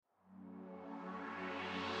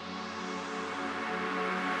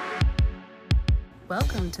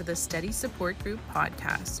Welcome to the Steady Support Group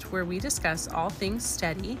podcast, where we discuss all things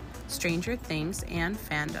steady, Stranger Things, and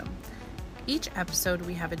fandom. Each episode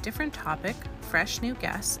we have a different topic, fresh new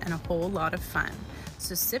guests, and a whole lot of fun.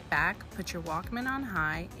 So sit back, put your Walkman on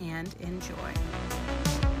high, and enjoy.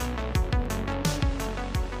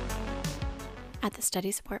 At the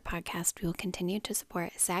Steady Support Podcast, we will continue to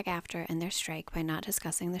support SAG-AFTRA and their strike by not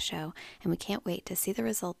discussing the show, and we can't wait to see the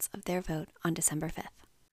results of their vote on December 5th.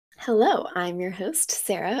 Hello, I'm your host,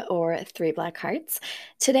 Sarah, or Three Black Hearts.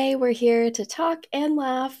 Today we're here to talk and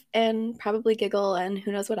laugh and probably giggle and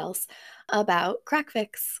who knows what else about crack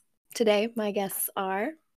fics. Today my guests are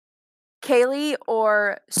Kaylee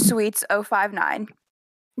or Sweets059.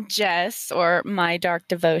 Jess or My Dark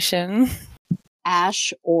Devotion.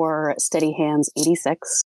 Ash or Steady Hands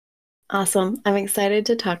 86. Awesome. I'm excited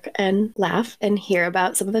to talk and laugh and hear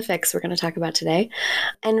about some of the fics we're going to talk about today.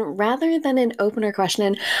 And rather than an opener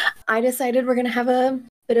question, I decided we're going to have a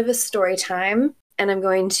bit of a story time, and I'm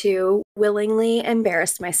going to willingly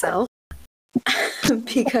embarrass myself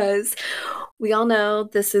because we all know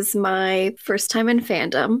this is my first time in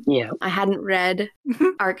fandom. Yeah. I hadn't read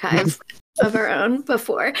Archive of Our Own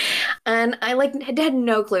before, and I had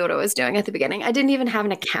no clue what I was doing at the beginning. I didn't even have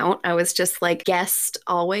an account. I was just guest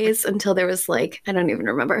always until there was I don't even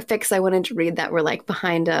remember fics I wanted to read that were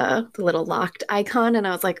behind the little locked icon, and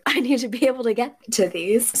I was like, I need to be able to get to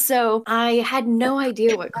these. So I had no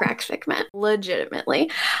idea what crack fic meant. Legitimately,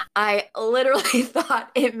 I literally thought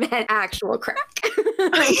it meant actual crack.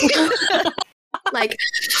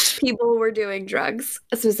 People were doing drugs,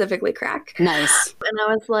 specifically crack. Nice. And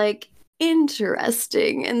I was like,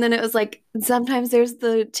 interesting. And then it was sometimes there's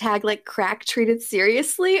the tag crack treated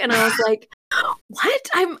seriously, and I was like, what?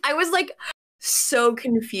 I was so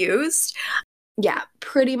confused. Yeah,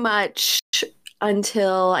 pretty much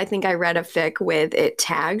until I think I read a fic with it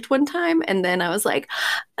tagged one time, and then I was like,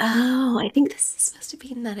 oh, I think this is supposed to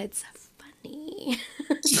mean that it's funny.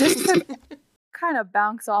 Kind of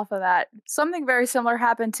bounce off of that. Something very similar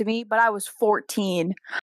happened to me, but I was 14.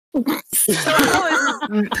 I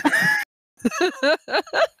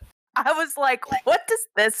was like, what does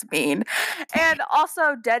this mean? And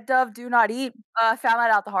also, dead dove do not eat. Found that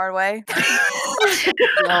out the hard way.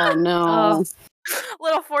 Oh, no.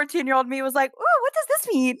 Little 14-year-old me was like, ooh, what does this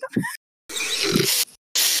mean?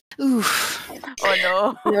 Ooh.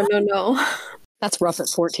 Oh, no. No. That's rough at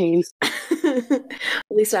 14. At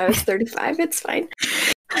least I was 35. It's fine.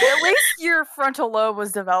 At least your frontal lobe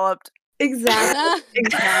was developed. Exactly.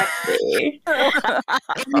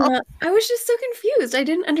 I was just so confused. I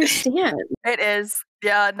didn't understand. It is.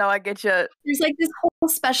 Yeah, no, I get you. There's this whole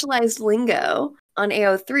specialized lingo on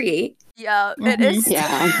AO3. Yeah, it is.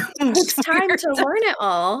 Yeah. It takes time to learn it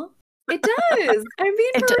all. It does. I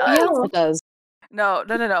mean, for real. It does. No.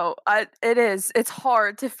 It is. It's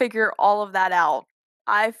hard to figure all of that out.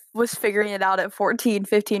 I was figuring it out at 14,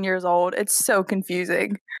 15 years old. It's so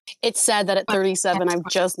confusing. It's sad that at 37, I've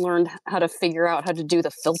just learned how to figure out how to do the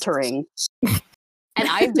filtering. And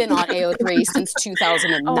I've been on AO3 since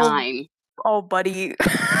 2009. Oh, buddy.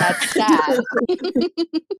 That's sad.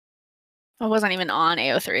 I wasn't even on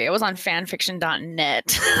AO3. I was on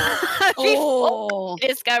fanfiction.net. Oh. I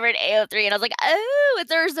discovered AO3 and I was like, oh,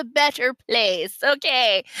 there's a better place.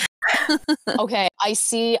 Okay. Okay, I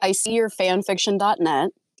see your fanfiction.net,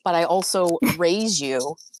 but I also Raise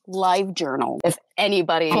You LiveJournal, if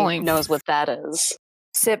anybody knows what that is.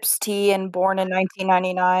 Sips tea and born in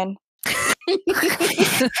 1999.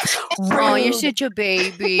 Oh, you're such a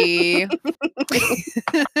baby.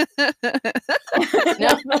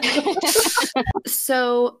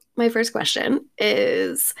 So my first question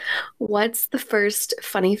is, what's the first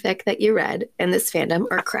funny fic that you read in this fandom,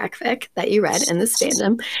 or crack fic that you read in this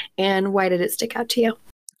fandom, and why did it stick out to you?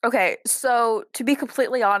 Okay, so to be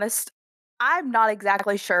completely honest, I'm not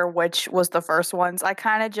exactly sure which was the first ones. I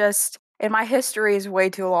kind of just, and my history is way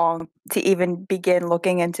too long to even begin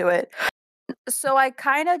looking into it. So I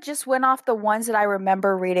kind of just went off the ones that I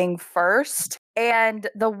remember reading first, and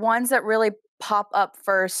the ones that really pop up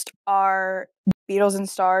first are Beatles and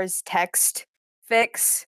Stars text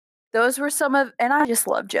fics. Those were some of, and I just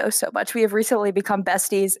love Joe so much. We have recently become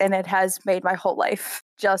besties, and it has made my whole life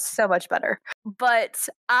just so much better. But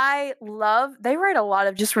they write a lot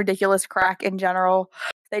of just ridiculous crack in general.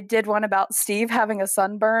 They did one about Steve having a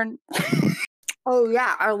sunburn. Oh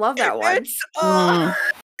yeah, I love that one.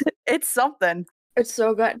 It's something. It's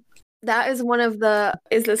so good. That is one of the,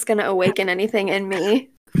 is this going to awaken anything in me?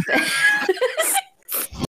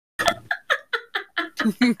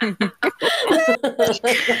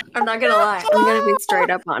 I'm not going to lie. I'm going to be straight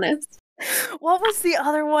up honest. What was the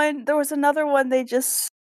other one? There was another one they just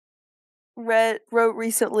wrote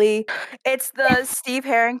recently. It's the Steve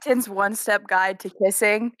Harrington's One-Step Guide to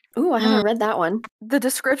Kissing. Ooh, I haven't read that one. The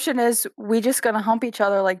description is, we just gonna hump each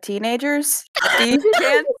other like teenagers. Steve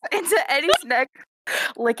hands into Eddie's neck,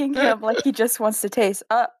 licking him like he just wants to taste.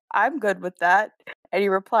 I'm good with that. Eddie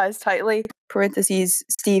replies tightly. Parentheses,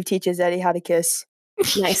 Steve teaches Eddie how to kiss.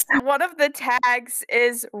 Nice. One of the tags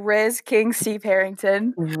is Riz King Steve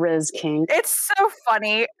Harrington. Riz King. It's so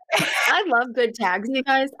funny. I love good tags, you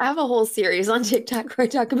guys. I have a whole series on TikTok where I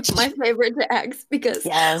talk about my favorite tags because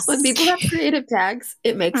when people have creative tags,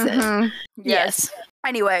 it makes it. Yes.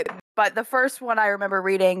 Anyway, but the first one I remember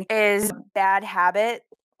reading is Bad Habit,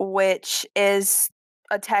 which is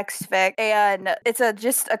a text fic, and it's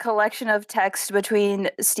just a collection of text between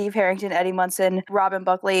Steve Harrington, Eddie Munson, Robin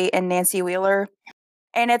Buckley, and Nancy Wheeler.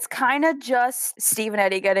 And it's kind of just Steve and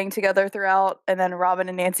Eddie getting together throughout, and then Robin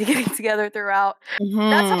and Nancy getting together throughout.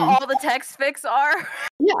 That's how all the text fics are.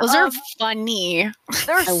 Yeah, those are funny.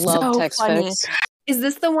 I love text fics. Is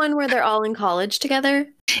this the one where they're all in college together?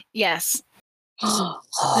 Yes.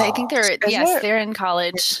 I think they're in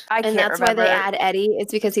college. And that's why they add Eddie.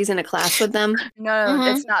 It's because he's in a class with them. No,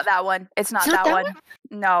 it's not that one. It's not that one.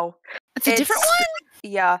 No. It's a different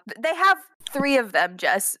one? Yeah. They have 3 of them,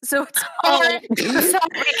 Jess. So it's hard.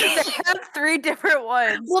 They have 3 different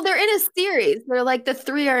ones. Well, they're in a series. They're like the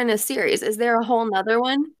 3 are in a series. Is there a whole nother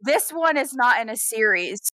one? This one is not in a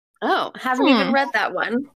series. Oh, haven't even read that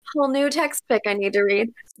one. Whole new text pick I need to read.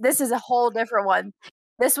 This is a whole different one.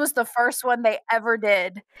 This was the first one they ever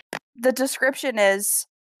did. The description is,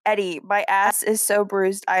 Eddie, my ass is so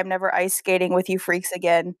bruised, I am never ice skating with you freaks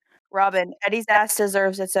again. Robin, Eddie's ass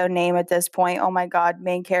deserves its own name at this point. Oh my God,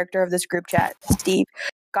 main character of this group chat. Steve,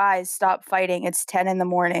 guys, stop fighting. It's 10 in the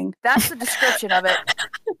morning. That's the description of it.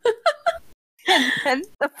 And then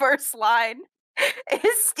the first line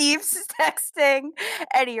is Steve's texting,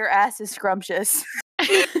 Eddie, your ass is scrumptious.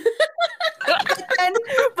 But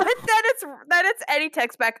then it's Eddie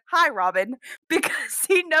texts back, hi Robin, because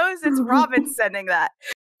he knows it's Robin sending that.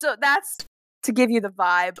 So that's to give you the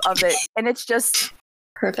vibe of it, and it's just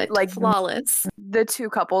perfect, like flawless. The 2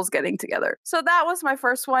 couples getting together. So that was my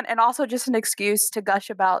first one, and also just an excuse to gush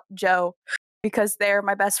about Joe because they're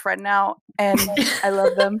my best friend now, and I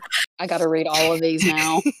love them. I gotta read all of these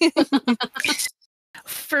now.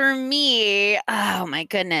 For me, oh my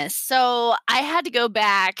goodness. So I had to go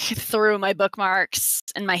back through my bookmarks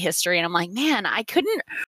and my history, and I'm like, man, I couldn't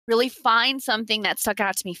really find something that stuck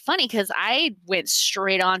out to me funny because I went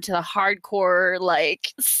straight on to the hardcore,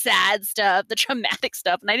 like, sad stuff, the traumatic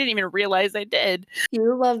stuff, and I didn't even realize I did.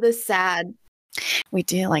 You love the sad. We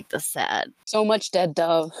do like the sad. So much dead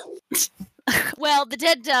dove. Well, the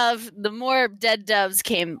dead dove, the more dead doves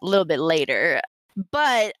came a little bit later.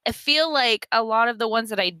 But I feel like a lot of the ones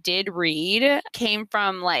that I did read came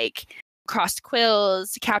from, like, Crossed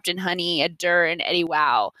Quills, Captain Honey, Adur, and Eddie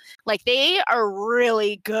Wow. Like, they are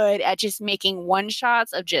really good at just making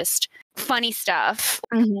one-shots of just funny stuff.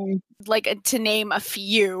 Mm-hmm. Like, to name a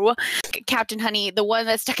few, Captain Honey, the one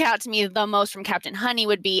that stuck out to me the most from Captain Honey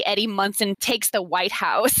would be Eddie Munson takes the White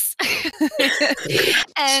House.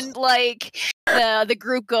 And, like, the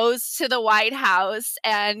group goes to the White House,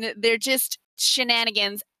 and they're just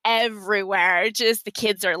shenanigans everywhere. Just the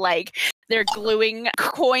kids are like, they're gluing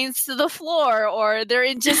coins to the floor, or they're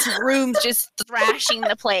in just rooms just thrashing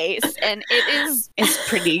the place, and it's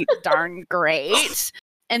pretty darn great.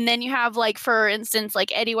 And then you have, like, for instance,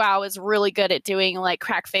 like, Eddie Wow is really good at doing, like,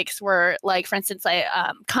 crack fakes where, like, for instance,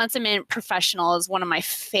 Consummate Professional is one of my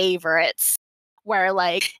favorites, where,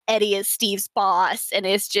 like, Eddie is Steve's boss, and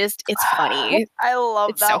it's funny. I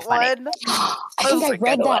love that one. I think I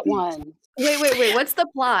read that one. Wait. What's the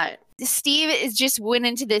plot? Steve is just went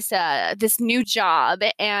into this new job,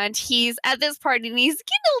 and he's at this party, and he's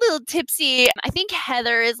getting a little tipsy. I think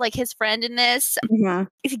Heather is, like, his friend in this. Mm-hmm.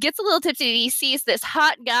 He gets a little tipsy, and he sees this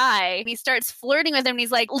hot guy, and he starts flirting with him, and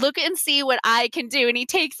he's like, look and see what I can do. And he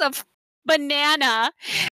takes a banana,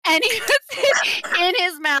 and he puts it in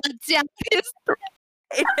his mouth down his throat.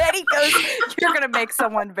 And then he goes, you're going to make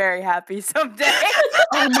someone very happy someday.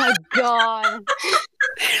 Oh my God.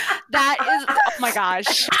 That is, oh my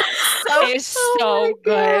gosh. It's so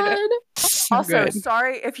good. So also, good.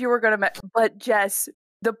 Sorry if you were going to, but Jess,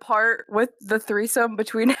 the part with the threesome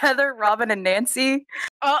between Heather, Robin, and Nancy.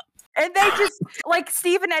 And they just, like,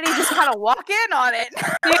 Steve and Eddie just kind of walk in on it.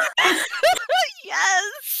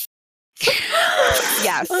 Yes.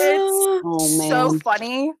 Yes. It's so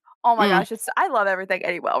funny. Oh my gosh, I love everything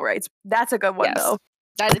Eddie Well writes. That's a good one, though.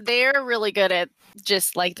 They're really good at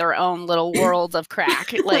just, like, their own little worlds of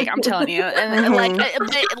crack. Like, I'm telling you. And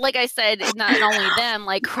like I said, not only them,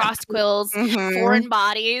 like, Crossed Quills, Foreign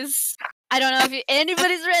Bodies. I don't know if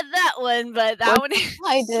anybody's read that one, but that one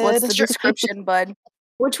I did. What's the description, bud?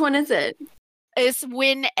 Which one is it? is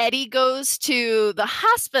when Eddie goes to the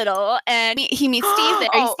hospital and he meets Steve there.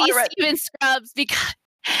 Oh, He I sees read- Steve in scrubs because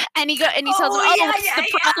and he tells him, "Oh, yeah, what's yeah, the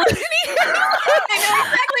yeah. problem?" I know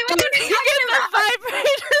exactly what you're He talking gets about. a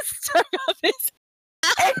vibrator stuck up his.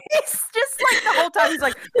 And he's just like the whole time he's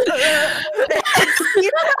like, and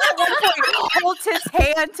Steve at one point holds his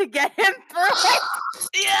hand to get him through it.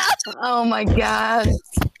 Yeah. Oh my god.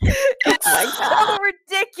 It's so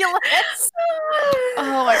ridiculous.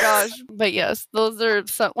 Oh my gosh. But yes, those are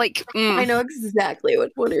some like I know exactly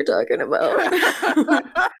which one you're talking about.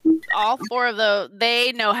 all four of those.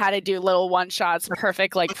 They know how to do little one shots,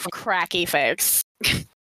 perfect like cracky fics.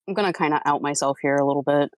 I'm gonna kind of out myself here a little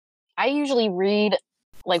bit. I usually read,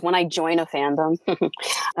 like when I join a fandom,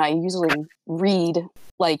 I usually read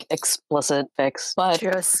like explicit fics, but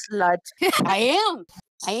You're a slut. I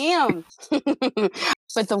am.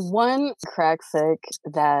 But the one crack fic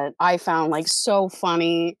that I found like so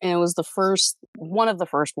funny, and it was one of the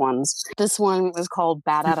first ones. This one was called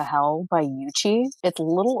Bat Out of Hell by Yuchi. It's a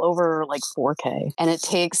little over like 4K, and it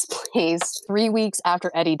takes place 3 weeks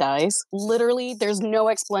after Eddie dies. Literally, there's no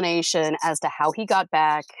explanation as to how he got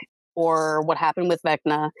back or what happened with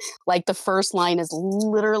Vecna. Like the first line is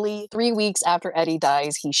literally 3 weeks after Eddie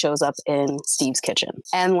dies, he shows up in Steve's kitchen.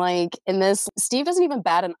 And like in this, Steve doesn't even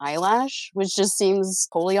bat an eyelash, which just seems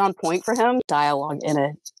totally on point for him. Dialogue in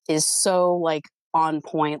it is so like on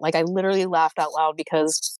point. Like I literally laughed out loud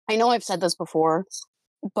because I know I've said this before,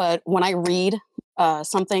 but when I read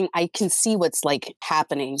something, I can see what's like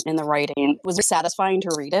happening in the writing. It was satisfying to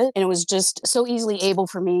read it, and it was just so easily able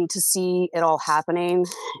for me to see it all happening,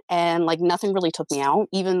 and like nothing really took me out,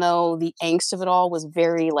 even though the angst of it all was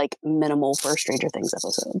very like minimal for a Stranger Things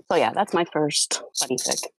episode. So yeah, that's my first funny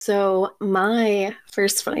fic. So my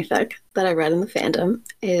first funny fic that I read in the fandom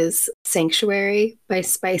is Sanctuary by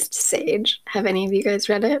Spiced Sage. Have any of you guys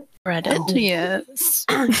read it? Read it? Oh. Yes.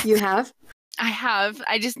 You have? I have.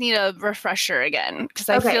 I just need a refresher again because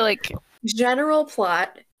I Okay. feel like General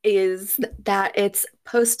plot is that it's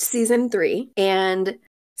post season 3 and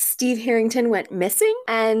Steve Harrington went missing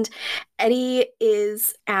and Eddie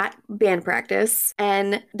is at band practice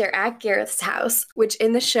and they're at Gareth's house, which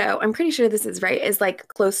in the show, I'm pretty sure this is right, is like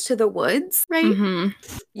close to the woods, right? mhm.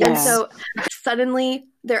 And so suddenly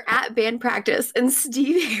they're at band practice and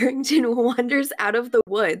Steve Harrington wanders out of the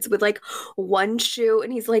woods with like one shoe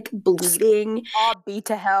and he's like bleeding, All beat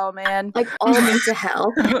to hell, man. like all beat to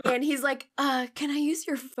hell. And he's like, can I use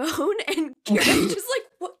your phone? And Gareth's just like,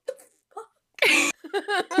 what the fuck?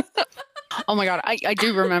 Oh my god, I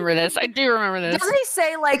do remember this. I do remember this. Doesn't he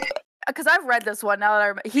say like? Because I've read this one now that I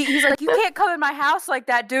remember. He's like, you can't come in my house like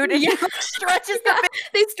that, dude. And he like, stretches Yeah, the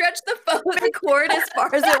they stretch the phone cord as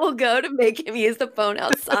far as it will go to make him use the phone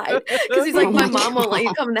outside. Because he's like, Oh my my mom won't let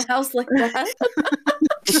you come in the house like that.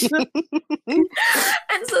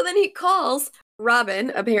 And so then he calls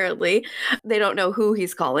Robin, apparently. They don't know who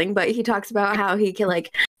he's calling, but he talks about how he can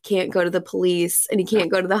like can't go to the police and he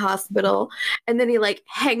can't go to the hospital. And then he like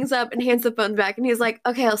hangs up and hands the phone back and he's like,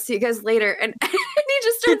 okay, I'll see you guys later. And, and he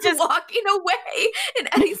just starts walking away. And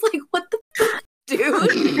Eddie's like, what the fuck,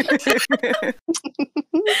 dude?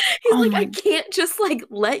 He's like, I can't just like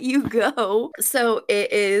let you go. So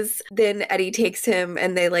it is then Eddie takes him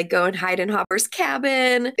and they like go and hide in Hopper's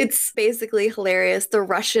cabin. It's basically hilarious. The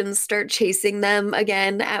Russians start chasing them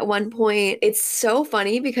again at one point. It's so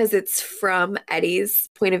funny because it's from Eddie's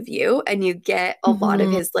point of view and you get a lot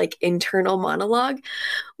of his like internal monologue,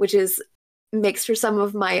 which is makes for some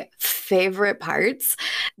of my favorite parts.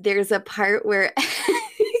 There's a part where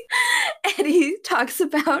Eddie talks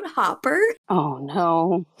about Hopper. Oh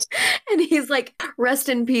no. And he's like, rest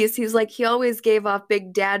in peace. He's like, he always gave off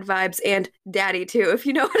big dad vibes and daddy too, if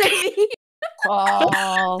you know what I mean.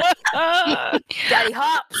 Oh. Daddy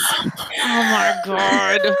hops. Oh my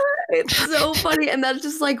god. It's so funny. And that's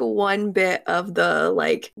just like one bit of the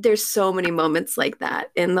like, there's so many moments like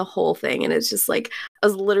that in the whole thing. And it's just like, I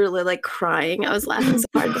was literally like crying. I was laughing so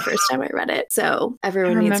hard the first time I read it. So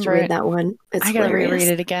everyone needs to remember read it. that one. It's I gotta hilarious. reread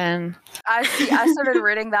it again. I started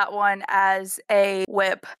reading that one as a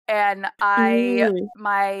whip, and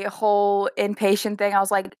my whole impatient thing, I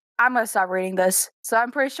was like, I'm gonna stop reading this. So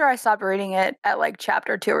I'm pretty sure I stopped reading it at like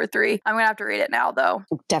chapter 2 or 3. I'm gonna have to read it now, though.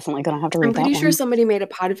 Definitely gonna have to read I'm pretty that sure one. somebody made a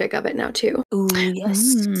podfic of it now too. Ooh,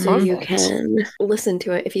 yes. So you Perfect. can listen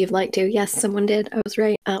to it if you'd like to. Yes, someone did. I was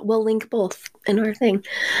right. We'll link both in our thing.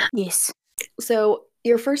 Yes. So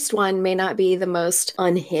your first one may not be the most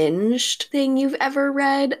unhinged thing you've ever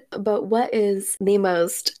read, but what is the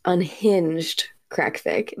most unhinged crack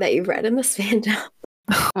fic that you've read in this fandom?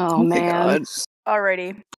 Oh my man. God.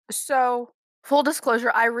 Alrighty. So, full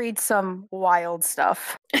disclosure, I read some wild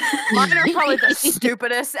stuff. Mine are probably the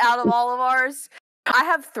stupidest out of all of ours. I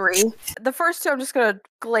have 3. The first 2 I'm just gonna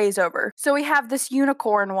glaze over. So we have this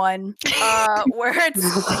unicorn one, where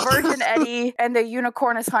it's Virgin Eddie, and the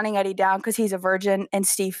unicorn is hunting Eddie down because he's a virgin, and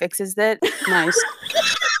Steve fixes it. Nice.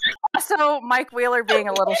 Also, Mike Wheeler being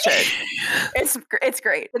a little shit. It's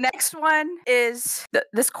great. The next one is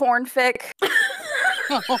this corn fic.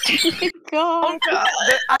 Oh my God.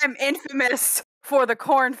 I'm infamous for the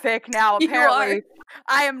corn fic now, apparently.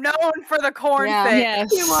 I am known for the corn fic. Yes.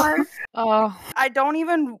 You are. Oh. I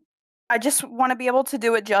just want to be able to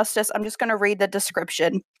do it justice. I'm just going to read the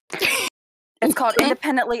description. It's called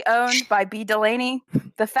Independently Owned by B. Delaney.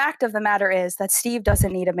 The fact of the matter is that Steve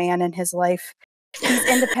doesn't need a man in his life. He's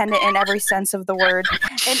independent in every sense of the word,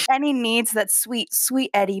 and any needs that sweet,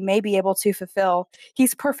 sweet Eddie may be able to fulfill,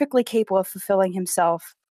 he's perfectly capable of fulfilling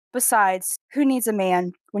himself. Besides, who needs a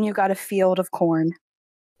man when you got a field of corn?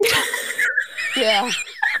 Yeah.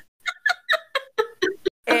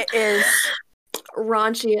 It is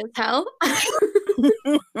Raunchy as hell.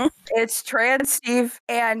 It's trans Steve,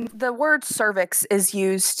 and the word cervix is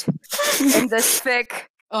used in this fic.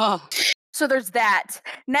 Oh. So there's that.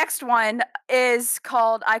 Next one is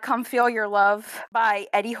called I Come Feel Your Love by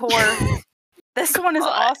Eddie Hoare. This one is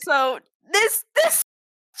also this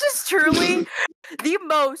just truly the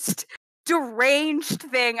most deranged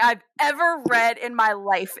thing I've ever read in my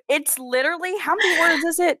life. It's literally, how many words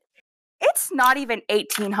is it? It's not even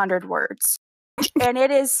 1,800 words. And it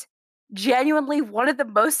is genuinely one of the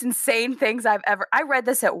most insane things I read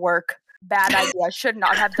this at work. Bad idea. Should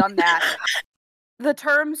not have done that. The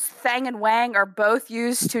terms thang and wang are both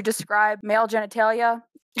used to describe male genitalia.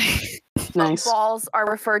 Nice. Balls are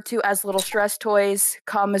referred to as little stress toys.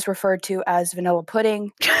 Cum is referred to as vanilla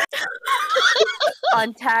pudding.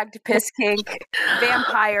 Untagged piss kink.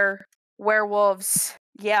 Vampire. Werewolves.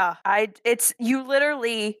 Yeah, I want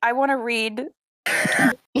to read. I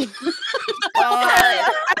have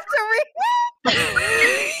to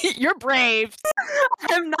read. You're brave.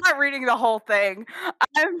 I'm not reading the whole thing.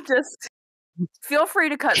 I'm just. Feel free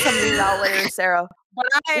to cut some of these out later, Sarah. But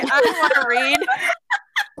I want to read.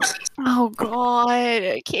 Oh God,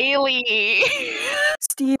 Kaylee.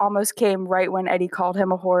 Steve almost came right when Eddie called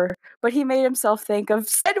him a whore, but he made himself think of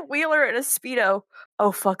said Wheeler in a Speedo.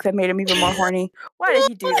 Oh fuck, that made him even more horny. Why did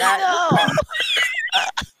he do that?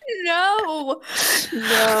 No.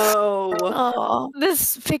 Oh,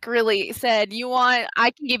 this fic really said,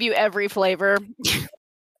 I can give you every flavor.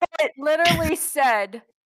 It literally said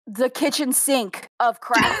the kitchen sink of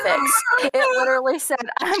crack fics. It literally said,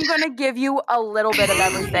 I'm going to give you a little bit of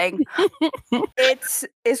everything. It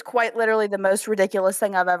is quite literally the most ridiculous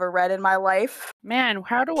thing I've ever read in my life. Man,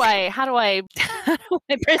 how do I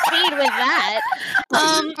proceed with that?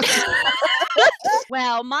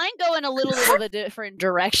 Well, mine go in a little bit of a different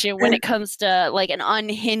direction when it comes to like an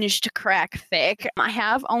unhinged crack fic. I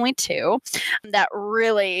have only 2 that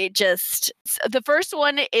really just. The first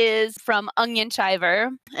one is from Onion Chiver,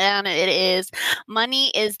 and it is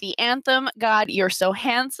 "Money is the anthem. God, you're so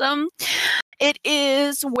handsome." It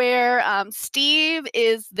is where Steve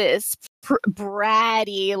is this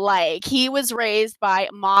bratty, like he was raised by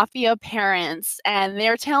mafia parents, and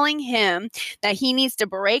they're telling him that he needs to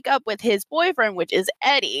break up with his boyfriend, which is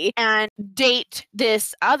Eddie, and date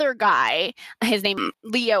this other guy, his name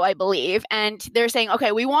Leo, I believe. And they're saying,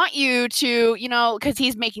 okay, we want you to, because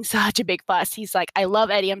he's making such a big fuss. He's like, I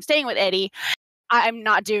love Eddie. I'm staying with Eddie. I'm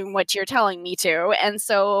not doing what you're telling me to. And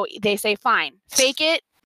so they say, fine, fake it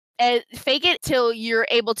till you're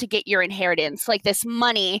able to get your inheritance, like this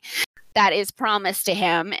money that is promised to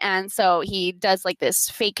him. And so he does like this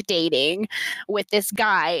fake dating with this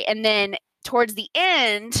guy. And then towards the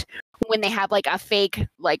end, when they have like a fake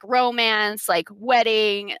like romance, like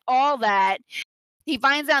wedding, all that, he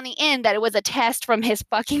finds out in the end that it was a test from his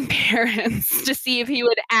fucking parents to see if he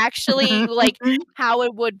would actually like how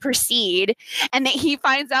it would proceed. And then he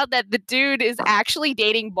finds out that the dude is actually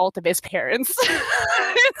dating both of his parents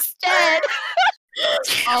instead.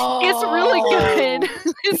 Oh. It's really good.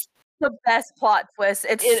 It's the best plot twist.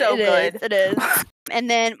 It's so good. It is.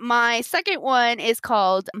 And then my second one is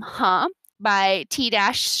called by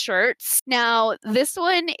T-Shirts. Now, this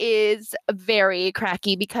one is very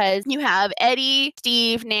cracky because you have Eddie,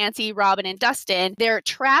 Steve, Nancy, Robin, and Dustin. They're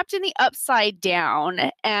trapped in the Upside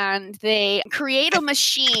Down, and they create a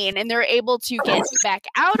machine, and they're able to get back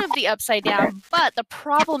out of the Upside Down. But the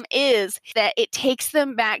problem is that it takes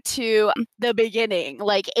them back to the beginning,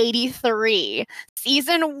 like 83.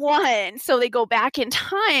 Season 1. So they go back in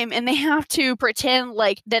time and they have to pretend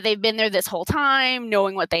like that they've been there this whole time,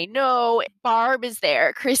 knowing what they know. Barb is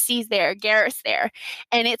there, Chrissy's there, Garrett's there.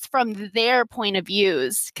 And it's from their point of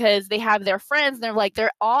views because they have their friends. And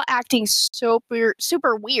they're all acting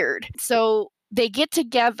super weird. So they get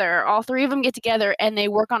together, all three of them get together, and they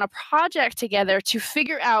work on a project together to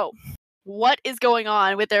figure out what is going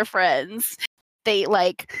on with their friends. They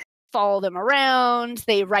follow them around,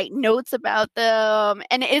 they write notes about them,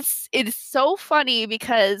 and it's so funny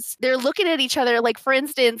because they're looking at each other. Like, for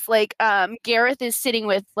instance, Gareth is sitting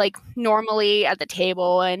with normally at the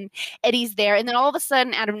table, and Eddie's there, and then all of a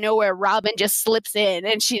sudden out of nowhere Robin just slips in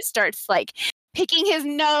and she starts picking his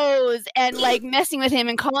nose and messing with him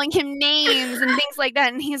and calling him names and things like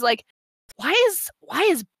that, and he's like, why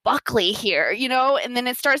is Buckley here, and then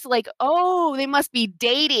it starts oh, they must be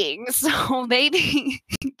dating. So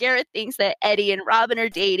Garrett thinks that Eddie and Robin are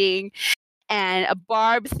dating, and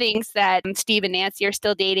Barb thinks that Steve and Nancy are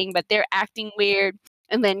still dating, but they're acting weird.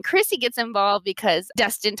 And then Chrissy gets involved because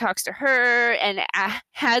Dustin talks to her and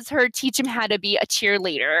has her teach him how to be a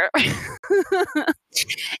cheerleader.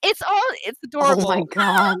 It's adorable. Oh my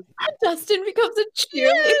God. Dustin becomes a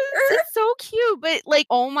cheerleader. Yes, it's so cute. But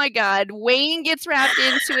oh my God, Wayne gets wrapped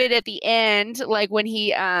into it at the end, when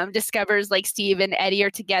he discovers Steve and Eddie are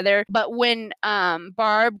together. But when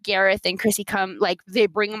Barb, Gareth, and Chrissy come, they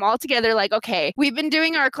bring them all together, okay, we've been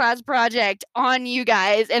doing our class project on you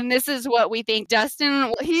guys, and this is what we think. Dustin,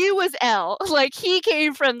 he was L. He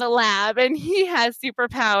came from the lab and he has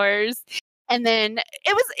superpowers. And then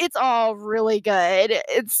it's all really good.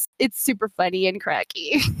 It's super funny and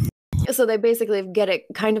cracky. So they basically get it,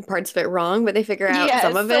 kind of parts of it wrong, but they figure out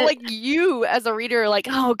some of it. So you as a reader are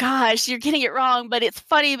oh gosh, you're getting it wrong, but it's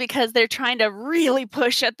funny because they're trying to really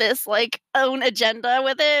push at this own agenda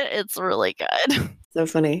with it. It's really good. So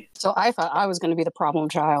funny. So I thought I was going to be the problem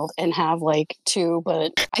child and have 2,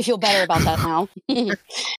 but I feel better about that now.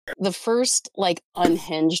 The first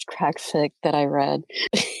unhinged crack fic that I read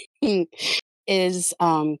is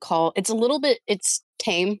called, it's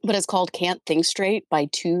tame, but it's called Can't Think Straight by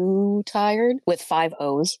Too Tired with 5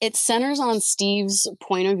 O's. It centers on Steve's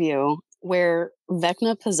point of view, where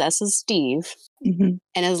Vecna possesses Steve and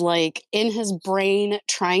is in his brain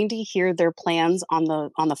trying to hear their plans on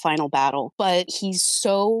the final battle. But he's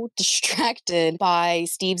so distracted by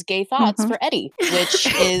Steve's gay thoughts for Eddie, which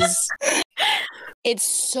is it's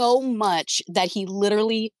so much that he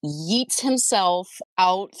literally yeets himself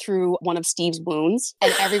out through one of Steve's wounds,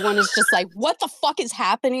 and everyone is just what the fuck is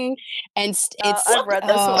happening? And I've read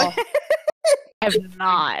this one. I've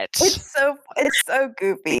not. It's so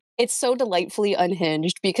goofy. It's so delightfully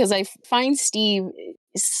unhinged because I find Steve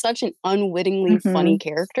is such an unwittingly funny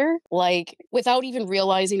character, without even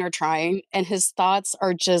realizing or trying. And his thoughts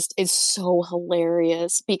are it's so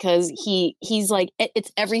hilarious because he's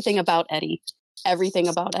it's everything about Eddie. Everything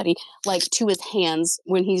about Eddie, to his hands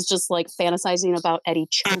when he's just fantasizing about Eddie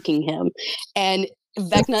choking him. And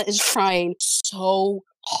Vecna is trying so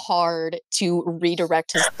hard to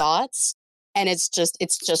redirect his thoughts. And it's just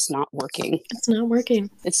not working. It's not working.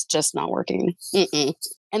 It's just not working. Mm-mm.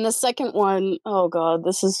 And the second one, oh God,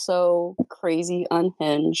 this is so crazy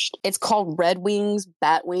unhinged. It's called Red Wings,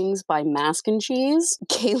 Bat Wings by Mask and Cheese.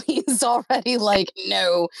 Kaylee is already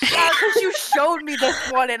no. Yeah, because you showed me this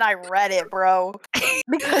one and I read it, bro.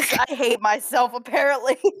 Because I hate myself,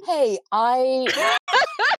 apparently. Hey, I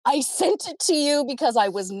sent it to you because I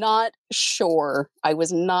was not sure.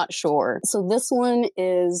 So this one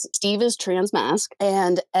is Steve is trans mask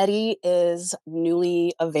and Eddie is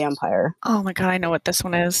newly a vampire. Oh my God, I know what this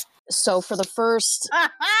one is. So for the first...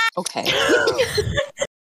 Okay.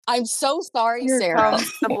 I'm so sorry, Here Sarah.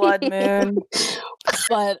 comes the blood moon.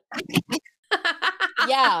 But...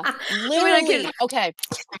 Yeah, literally. Okay,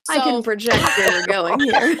 I can project where you're going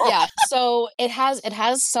here. Yeah, so it has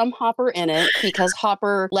some Hopper in it because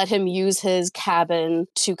Hopper let him use his cabin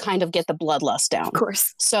to kind of get the bloodlust down. Of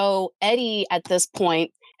course. So Eddie at this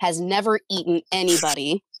point has never eaten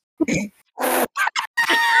anybody.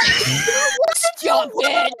 Stop it!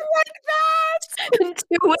 Like that in 2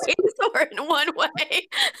 ways or in 1 way?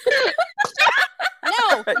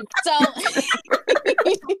 No. So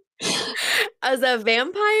as a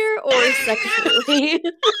vampire or sexually?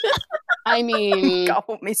 I mean,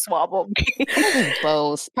 Gobble me, swabble me.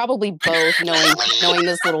 probably both. Knowing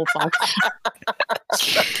this little fuck.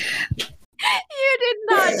 You did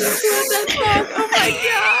not just do that song. Oh my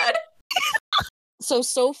god.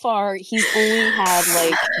 So far, he's only had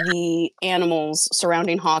like the animals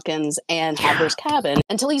surrounding Hawkins and Hopper's cabin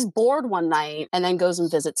until he's bored one night and then goes and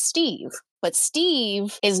visits Steve. But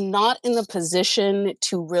Steve is not in the position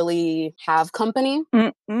to really have company.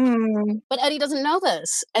 Mm-mm. But Eddie doesn't know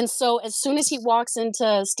this. And so as soon as he walks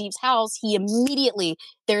into Steve's house, he immediately,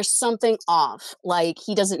 there's something off. Like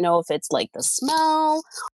he doesn't know if it's like the smell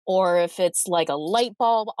or if it's like a light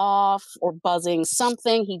bulb off or buzzing,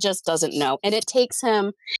 something. He just doesn't know. And it takes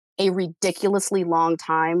him a ridiculously long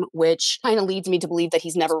time, which kind of leads me to believe that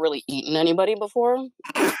he's never really eaten anybody before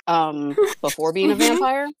being a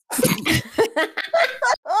vampire.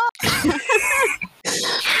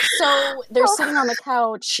 So they're sitting on the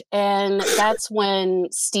couch, and that's when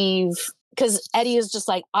Steve, because Eddie is just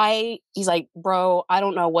like, he's like, bro, I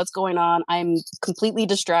don't know what's going on. I'm completely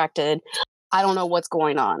distracted. I don't know what's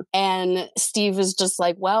going on. And Steve is just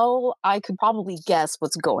like, well, I could probably guess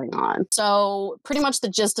what's going on. So pretty much the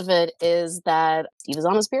gist of it is that Steve is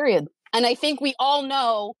on his period. And I think we all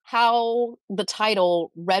know how the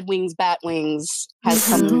title Red Wings, Bat Wings has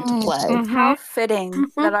come into play. How fitting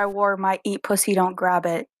that I wore my Eat Pussy Don't Grab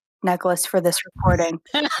It necklace for this recording.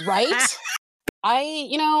 Right? I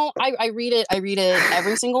read it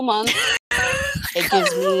every single month. It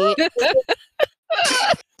gives me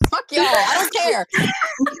fuck y'all, I don't care.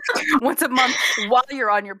 Once a month while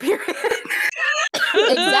you're on your period.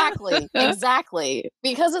 Exactly.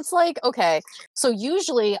 Because it's like, okay, so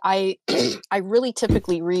usually I really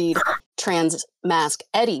typically read Trans Mask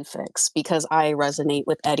Eddie Fics because I resonate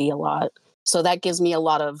with Eddie a lot. So that gives me a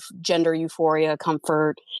lot of gender euphoria,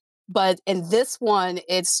 comfort. But in this one,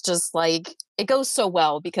 it's just like, it goes so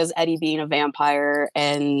well because Eddie being a vampire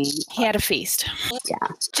and... He had a feast. Yeah.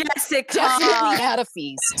 Jessica! Definitely had a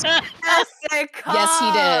feast. Jessica! Yes,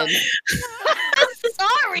 he did.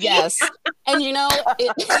 Sorry. Yes. And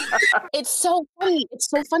it's so funny. It's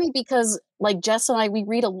so funny because like Jess and I, we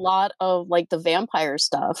read a lot of like the vampire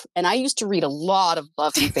stuff. And I used to read a lot of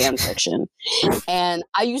Buffy fan fiction. And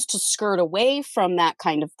I used to skirt away from that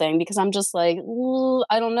kind of thing because I'm just like,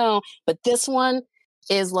 I don't know. But this one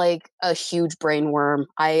is like a huge brain worm.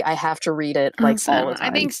 I have to read it like all the time.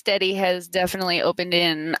 I think Steady has definitely opened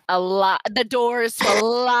in the doors to a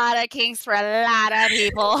lot of kinks for a lot of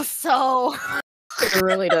people. So it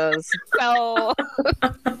really does. So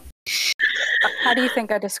how do you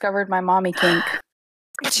think I discovered my mommy kink?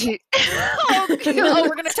 Oh, we're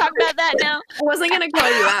going to talk about that now. I wasn't going to call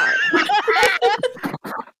you out.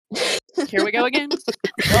 Here we go again.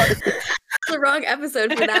 The wrong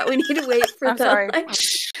episode for that. We need to wait for I'm sorry.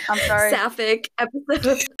 Sapphic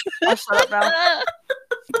episode. I'll shut up now.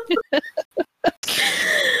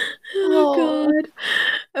 Oh god.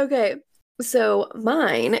 Okay. So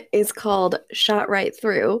mine is called Shot Right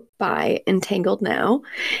Through by Entangled Now.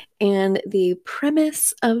 And the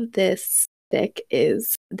premise of this fic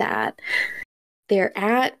is that they're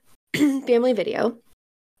at Family Video,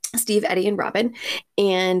 Steve, Eddie, and Robin.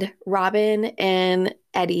 And Robin and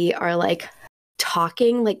Eddie are like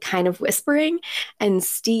talking, like kind of whispering. And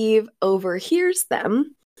Steve overhears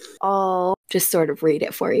them. I'll just sort of read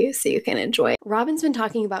it for you so you can enjoy it. Robin's been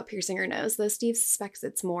talking about piercing her nose, though Steve suspects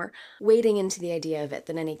it's more wading into the idea of it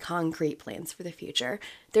than any concrete plans for the future.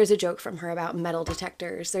 There's a joke from her about metal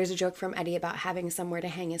detectors. There's a joke from Eddie about having somewhere to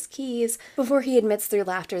hang his keys, before he admits through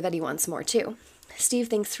laughter that he wants more too. Steve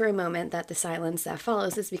thinks for a moment that the silence that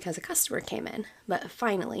follows is because a customer came in, but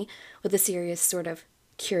finally, with a serious sort of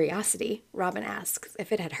curiosity, Robin asks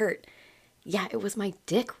if it had hurt. Yeah, it was my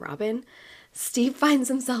dick, Robin. Steve finds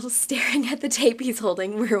himself staring at the tape he's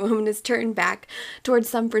holding where a woman is turned back towards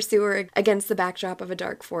some pursuer against the backdrop of a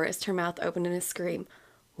dark forest, her mouth open in a scream.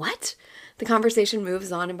 What? The conversation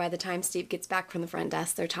moves on, and by the time Steve gets back from the front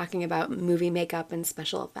desk, they're talking about movie makeup and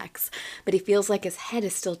special effects. But he feels like his head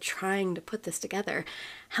is still trying to put this together.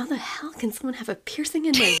 How the hell can someone have a piercing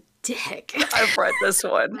in their dick? I've read this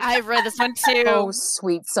one. I've read this one too. Oh,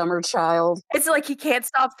 sweet summer child. It's like he can't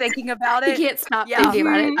stop thinking about it. He can't stop thinking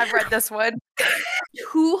about it. I've read this one.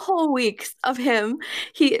 2 whole weeks of him.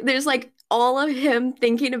 There's like all of him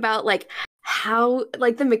thinking about like how,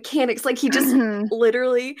 like the mechanics, like he just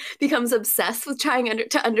literally becomes obsessed with trying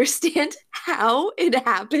to understand how it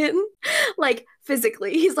happened, like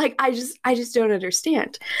physically. He's like, I just don't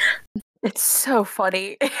understand. It's so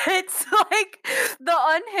funny. It's like the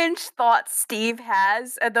unhinged thoughts Steve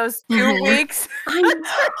has at those 2 weeks. I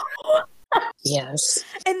know. Yes.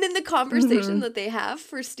 And then the conversation that they have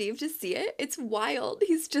for Steve to see it, it's wild.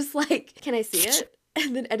 He's just like, can I see it?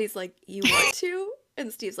 And then Eddie's like, you want to?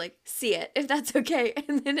 And Steve's like, see it, if that's okay.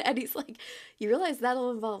 And then Eddie's like, you realize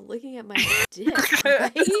that'll involve looking at my dick,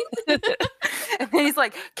 right? And then he's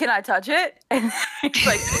like, can I touch it? And he's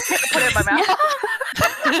like, put it in my mouth.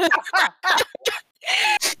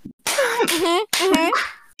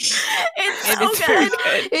 It's so good.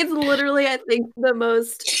 It's literally, I think, the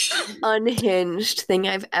most unhinged thing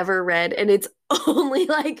I've ever read. And it's only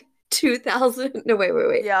like 2,000. No,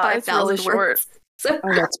 wait. Yeah, 5,000 it's really words. So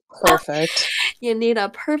Oh, that's perfect. you need a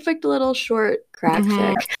perfect little short crack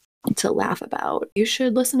fic to laugh about. You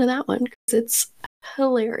should listen to that one because it's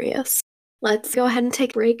hilarious. Let's go ahead and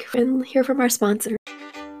take a break and hear from our sponsor.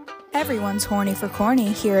 Everyone's horny for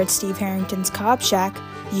corny here at Steve Harrington's Cobb Shack.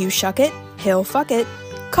 You shuck it, he'll fuck it.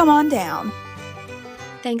 Come on down.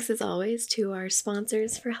 Thanks as always to our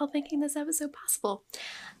sponsors for helping making this episode possible.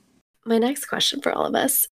 My next question for all of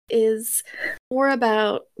us is more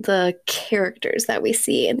about the characters that we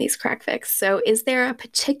see in these crack fics. So is there a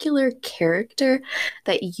particular character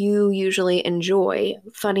that you usually enjoy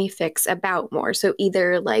funny fics about more? So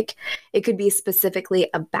either like it could be specifically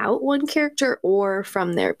about one character or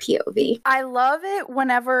from their POV. I love it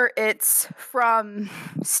whenever it's from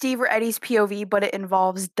Steve or Eddie's POV, but it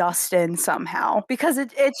involves Dustin somehow. Because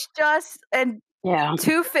it's just... Yeah.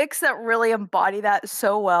 Two fics that really embody that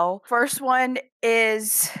so well. First one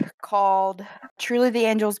is called Truly the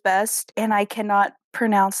Angel's Best, and I cannot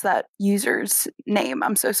pronounce that user's name.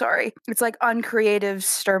 I'm so sorry. It's like Uncreative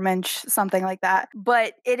Sturmensch, something like that.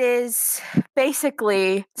 But it is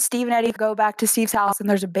basically Steve and Eddie go back to Steve's house and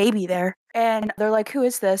there's a baby there. And they're like, who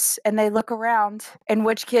is this? And they look around and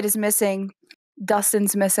which kid is missing?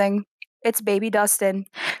 Dustin's missing. It's baby Dustin,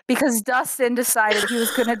 because Dustin decided he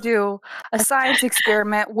was going to do a science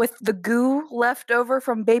experiment with the goo left over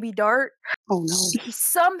from baby Dart. Oh, no. He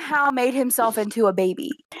somehow made himself into a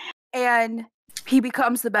baby, and he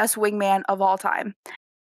becomes the best wingman of all time.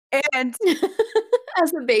 And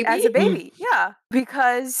As a baby? Yeah,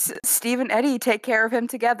 because Steve and Eddie take care of him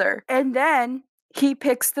together. And then he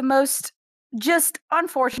picks the most just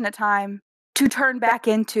unfortunate time to turn back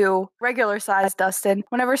into regular size Dustin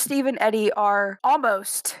whenever Steve and Eddie are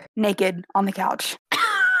almost naked on the couch.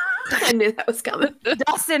 I knew that was coming.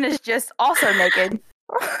 Dustin is just also naked.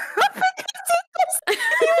 He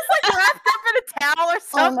was like wrapped up in a towel or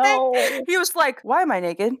something. Oh, no. He was like, why am I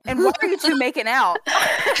naked? And why are you two making out?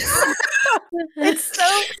 It's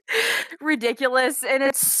so ridiculous, and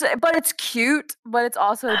it's cute, but it's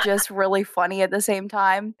also just really funny at the same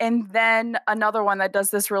time. And then another one that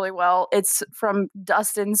does this really well, it's from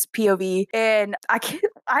Dustin's POV, and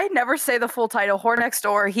I never say the full title, Whore Next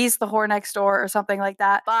Door, He's the Whore Next Door, or something like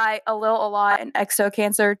that, by A Lil A Lot and Exo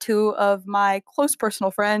Cancer, two of my close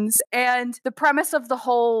personal friends. And the premise of the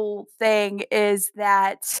whole thing is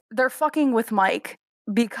that they're fucking with Mike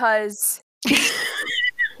because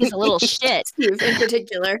He's a little shit. Steve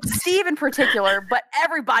in particular, but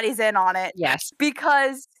everybody's in on it. Yes.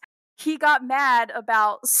 Because he got mad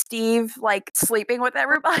about Steve like sleeping with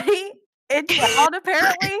everybody in town,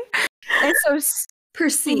 apparently. And so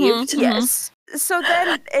perceived. Yes. So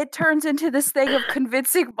then it turns into this thing of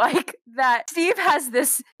convincing Mike that Steve has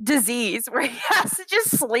this disease where he has to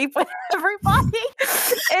just sleep with everybody.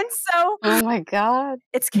 And so Oh my God.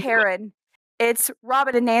 it's Karen. It's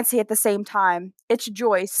Robin and Nancy at the same time. It's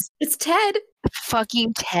Joyce. It's Ted.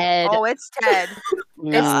 Fucking Ted. Oh, it's Ted.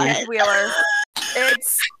 God. It's Ted Wheeler.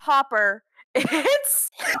 It's Hopper.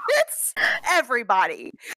 It's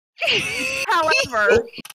everybody. However,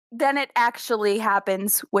 then it actually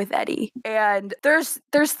happens with Eddie. And there's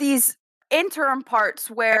these interim parts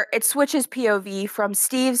where it switches POV from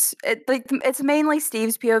Steve's, it's mainly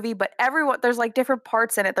Steve's POV, but there's like different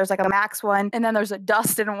parts in it. There's like a Max one, and then there's a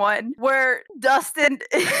Dustin one where Dustin,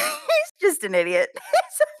 he's just an idiot.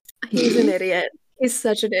 He's an idiot. He's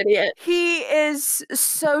such an idiot. He is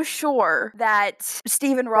so sure that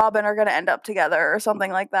Steve and Robin are going to end up together or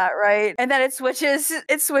something like that, right? And then it switches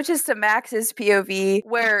to Max's POV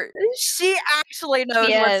where she actually knows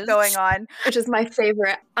what's going on. Which is my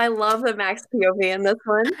favorite. I love the Max POV in this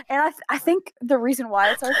one. And I think the reason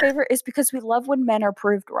why it's our favorite is because we love when men are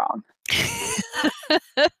proved wrong.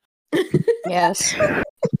 Yes.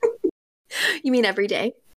 You mean every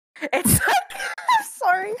day? It's like,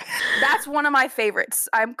 sorry. That's one of my favorites.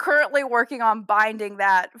 I'm currently working on binding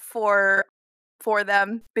that for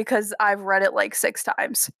them because I've read it like 6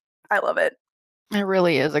 times. I love it. It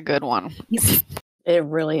really is a good one. It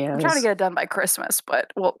really is. I'm trying to get it done by Christmas,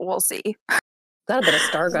 but we'll see. Got a bit of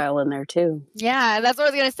Stargyle in there too. Yeah, that's what I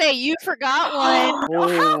was gonna say. You forgot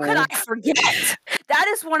one. How could I forget? That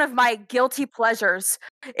is one of my guilty pleasures.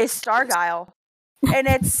 Is Stargyle, and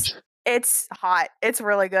it's hot. It's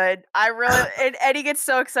really good. And Eddie gets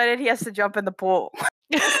so excited he has to jump in the pool.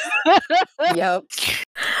 Yep.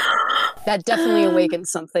 That definitely awakened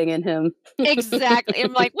something in him. Exactly.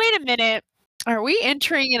 I'm like, wait a minute. Are we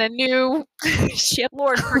entering in a new ship?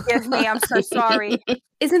 Lord forgive me. I'm so sorry.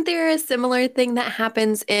 Isn't there a similar thing that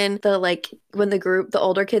happens in the when the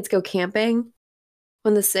older kids go camping?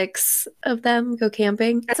 When the 6 of them go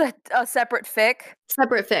camping? It's a separate fic.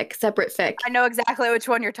 Separate fic. I know exactly which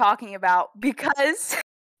one you're talking about because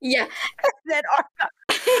Yeah. then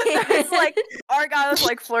it's like Argyle is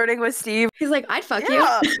like flirting with Steve. He's like, I'd fuck you.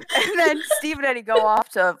 And then Steve and Eddie go off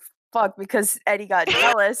to fuck because Eddie got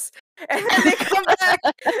jealous. And then they come back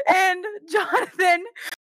and Jonathan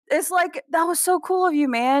is like, that was so cool of you,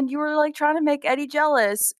 man. You were like trying to make Eddie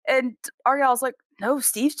jealous. And Argyle's like, no,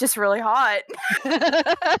 Steve's just really hot.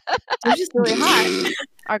 He's just really hot.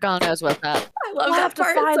 Argyle knows what's up. I love We'll that have to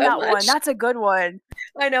part find so that much. one. That's a good one.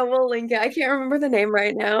 I know, we'll link it. I can't remember the name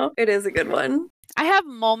right now. It is a good one. I have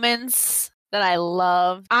moments that I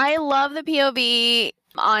love. I love the POV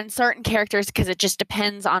on certain characters because it just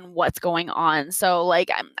depends on what's going on. So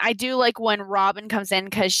like I do like when Robin comes in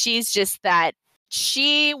because she's just that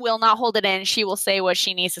she will not hold it in. She will say what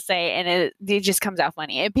she needs to say, and it just comes out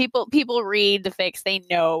funny. And people read the fics, they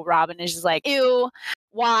know Robin is just like, ew,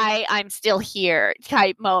 why I'm still here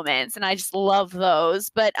type moments, and I just love those.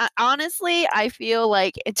 But honestly, I feel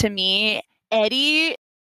like to me, Eddie,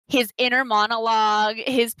 his inner monologue,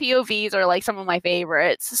 his POVs are like some of my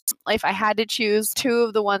favorites. If I had to choose 2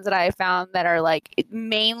 of the ones that I found that are like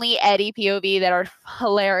mainly Eddie POV that are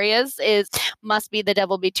hilarious is Must Be the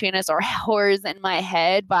Devil Between Us or Horrors in My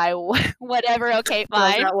Head by whatever. Okay,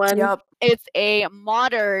 fine. That one. Yep. It's a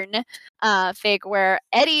modern fic where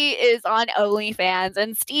Eddie is on OnlyFans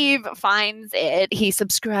and Steve finds it. He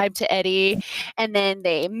subscribed to Eddie and then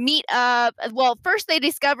they meet up. Well, first they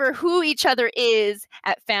discover who each other is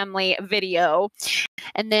at Family Video.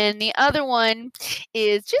 And then the other one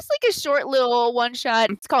is just like a short little one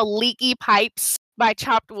shot. It's called Leaky Pipes by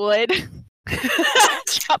Chopped Wood.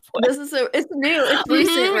 Chopped Wood. It's new. It's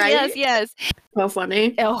recent, right? Yes. So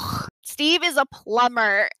funny. Oh, Steve is a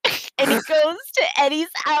plumber and he goes to Eddie's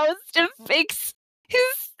house to fix his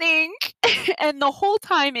sink. And the whole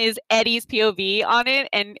time is Eddie's POV on it,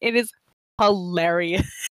 and it is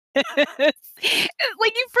hilarious. Like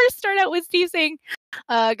you first start out with Steve saying,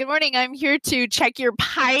 good morning, I'm here to check your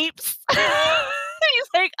pipes. He's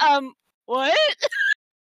like, what?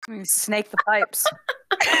 Snake the pipes.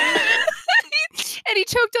 And he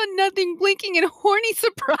choked on nothing, blinking in horny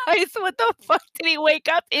surprise. What the fuck did he wake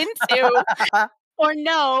up into? Or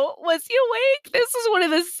no, was he awake? This was one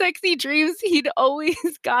of the sexy dreams he'd always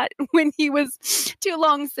got when he was too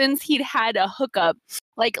long since he'd had a hookup.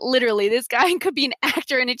 Like literally, this guy could be an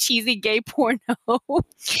actor in a cheesy gay porno.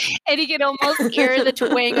 And he could almost hear the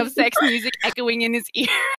twang of sex music echoing in his ears.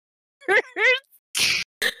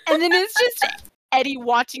 And then it's just Eddie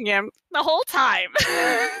watching him the whole time.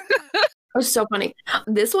 It was so funny.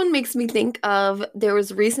 This one makes me think of, there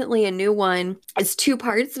was recently a new one. It's 2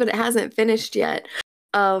 parts, but it hasn't finished yet,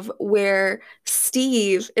 of where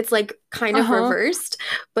Steve, it's like kind of reversed,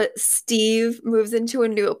 but Steve moves into a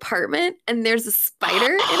new apartment and there's a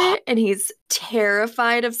spider in it and he's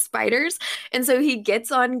terrified of spiders. And so he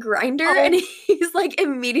gets on Grindr and he's like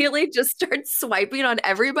immediately just starts swiping on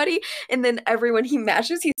everybody. And then everyone he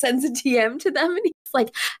matches, he sends a DM to them and he's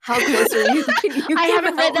like, how close are you? I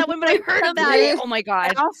haven't read that one, but I heard about it. Oh my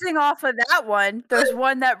God. Bouncing off of that one, there's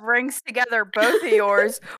one that brings together both of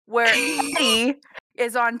yours where Eddie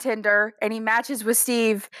is on Tinder and he matches with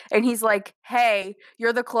Steve and he's like, hey,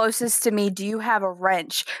 you're the closest to me. Do you have a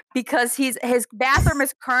wrench? Because his bathroom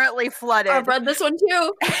is currently flooded. I've read this one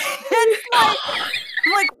too.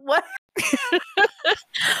 I'm like, what?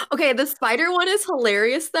 Okay, the spider one is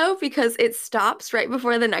hilarious though because it stops right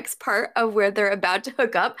before the next part of where they're about to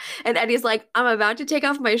hook up and Eddie's like, I'm about to take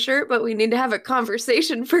off my shirt, but we need to have a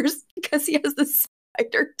conversation first because he has this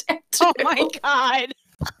spider tattoo. Oh my God.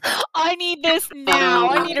 I need this now.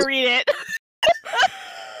 I need to read it.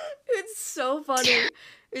 It's so funny.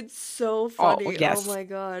 It's so funny. yes. Oh my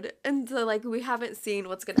God. And so like we haven't seen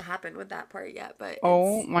what's gonna happen with that part yet, but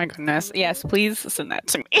Oh my goodness. Yes, please send that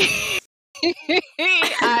to me.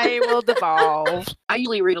 I will devolve. I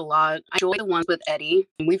usually read a lot. I enjoy the ones with Eddie.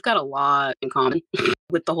 We've got a lot in common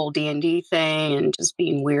with the whole D&D thing and just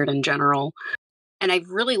being weird in general. And I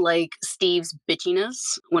really like Steve's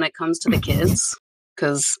bitchiness when it comes to the kids,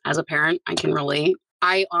 because as a parent, I can relate.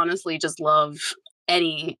 I honestly just love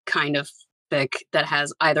any kind of fic that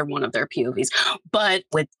has either one of their POVs. But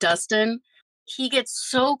with Dustin, he gets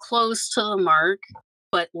so close to the mark,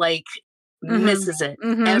 but like misses it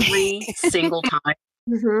every single time.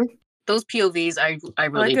 Those POVs I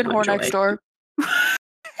really like in do Horror enjoy. Next Door.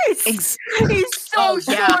 He's so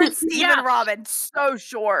short, Stephen Robin. So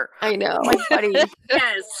short. I know. My buddy.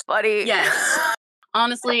 Yes. Buddy. Yes.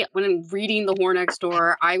 Honestly, when I'm reading The Horror Next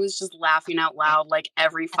Door, I was just laughing out loud like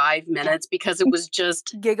every 5 minutes because it was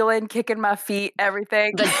just giggling, kicking my feet,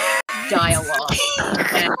 everything. The dialogue.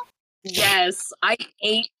 And yes, I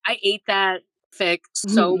ate that fic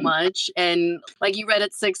so much, and like you read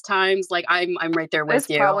it 6 times, like I'm right there with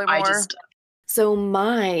you. Probably more. So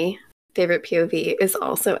my favorite POV is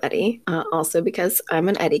also Eddie, also because I'm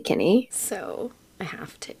an Eddie Kinney, so I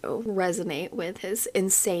have to resonate with his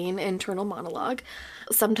insane internal monologue.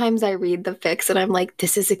 Sometimes I read the fics and I'm like,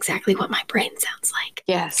 this is exactly what my brain sounds like.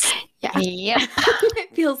 Yes. Yeah.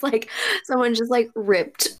 It feels like someone just like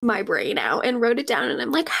ripped my brain out and wrote it down, and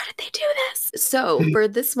I'm like, how did they do this? So for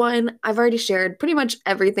this one, I've already shared pretty much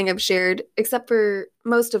everything I've shared, except for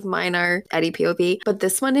most of mine are Eddie POV, but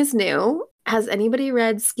this one is new. Has anybody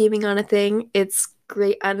read Scheming on a Thing? It's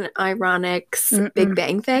great unironics Big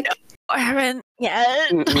Bang fic. I haven't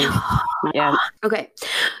yet. Yeah. Okay,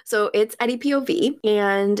 so it's Eddie POV,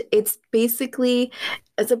 and it's basically,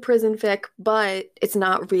 it's a prison fic, but it's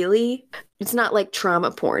not really. It's not like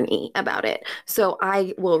trauma porn-y about it. So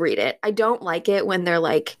I will read it. I don't like it when they're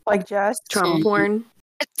like just trauma porn.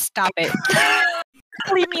 Stop it.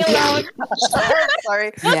 Leave me alone.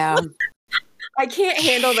 Sorry. Yeah. I can't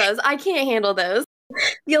handle those.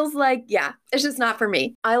 Feels like, yeah, it's just not for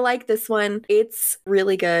me. I like this one. It's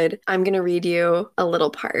really good. I'm going to read you a little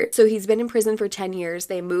part. So he's been in prison for 10 years.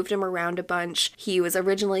 They moved him around a bunch. He was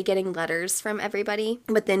originally getting letters from everybody,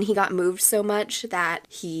 but then he got moved so much that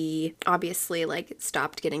he obviously like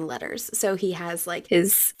stopped getting letters. So he has like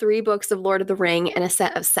his 3 books of Lord of the Ring and a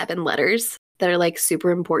set of 7 letters that are like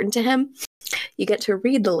super important to him. You get to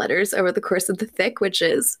read the letters over the course of the fic, which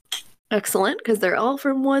is excellent because they're all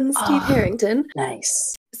from one Steve Harrington.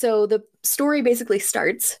 Nice. So the story basically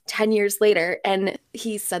starts 10 years later, and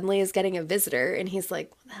he suddenly is getting a visitor, and he's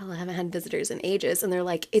like, what the hell, I haven't had visitors in ages. And they're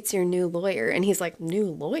like, it's your new lawyer. And he's like, new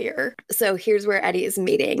lawyer? So here's where Eddie is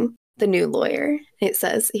meeting the new lawyer. It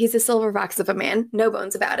says, he's a silver fox of a man, no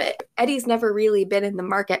bones about it. Eddie's never really been in the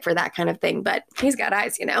market for that kind of thing, but he's got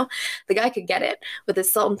eyes, you know? The guy could get it. With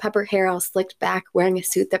his salt and pepper hair all slicked back, wearing a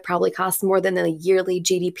suit that probably costs more than the yearly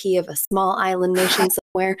GDP of a small island nation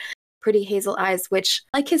somewhere, pretty hazel eyes, which,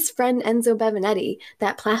 like his friend Enzo Bevanetti,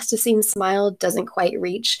 that plasticine smile doesn't quite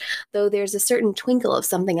reach, though there's a certain twinkle of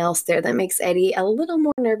something else there that makes Eddie a little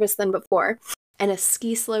more nervous than before. And a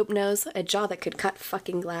ski slope nose, a jaw that could cut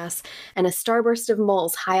fucking glass, and a starburst of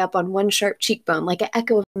moles high up on one sharp cheekbone like an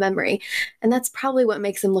echo of memory. And that's probably what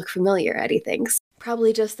makes him look familiar, Eddie thinks.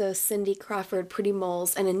 Probably just those Cindy Crawford pretty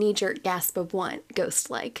moles and a knee-jerk gasp of want,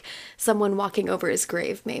 ghost-like. Someone walking over his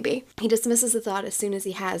grave, maybe. He dismisses the thought as soon as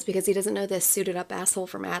he has because he doesn't know this suited-up asshole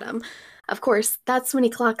from Adam. Of course, that's when he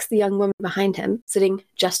clocks the young woman behind him, sitting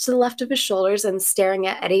just to the left of his shoulders and staring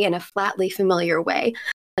at Eddie in a flatly familiar way.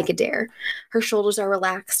 Like a dare. Her shoulders are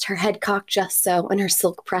relaxed, her head cocked just so, and her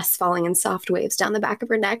silk press falling in soft waves down the back of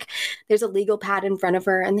her neck. There's a legal pad in front of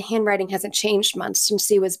her, and the handwriting hasn't changed much since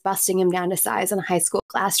she was busting him down to size in a high school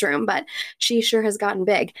classroom, but she sure has gotten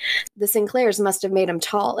big. The Sinclairs must have made him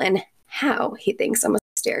tall, and how, he thinks almost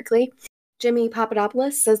hysterically. Jimmy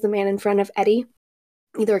Papadopoulos, says the man in front of Eddie,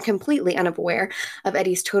 either completely unaware of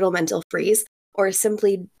Eddie's total mental freeze, or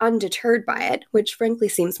simply undeterred by it, which frankly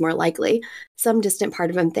seems more likely. Some distant part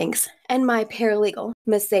of him thinks, and my paralegal,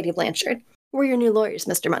 Miss Sadie Blanchard. We're your new lawyers,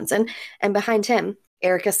 Mr. Munson. And behind him,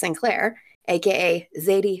 Erica Sinclair, a.k.a.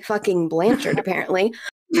 Zadie fucking Blanchard, apparently,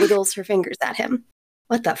 wiggles her fingers at him.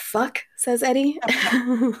 What the fuck? Says Eddie.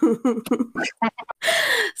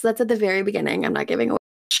 So that's at the very beginning. I'm not giving away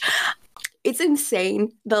much. It's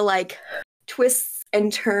insane. The, like, twists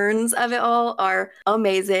and turns of it all are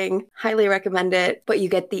amazing. Highly recommend it. But you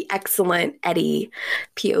get the excellent Eddie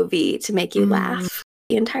POV to make you laugh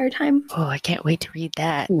the entire time. Oh, I can't wait to read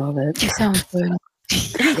that. Love it. It sounds good.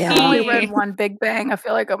 I only read one Big Bang. I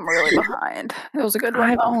feel like I'm really behind. It was a good one.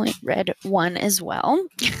 I've only read one as well.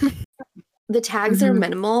 The tags are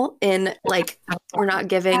minimal in, like, we're not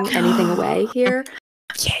giving anything away here.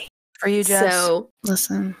 Yay. For you, Jess. So,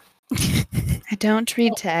 Listen, I don't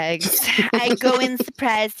read tags. I go in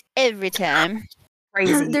surprised every time.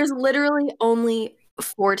 Crazy. there's literally only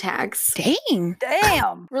 4 tags. Dang.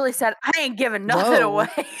 Damn. Really sad. I ain't giving nothing Whoa.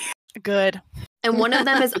 away. Good. And one of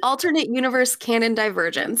them is alternate universe canon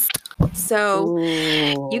divergence. So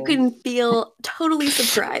you can feel totally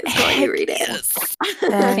surprised while you read it. Yes.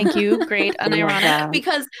 Thank you. Great. Unironic.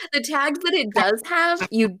 Because the tags that it does have,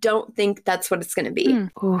 you don't think that's what it's going to be.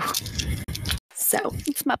 So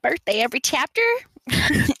It's my birthday. Every chapter,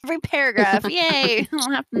 every paragraph. Yay.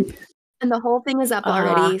 and the whole thing is up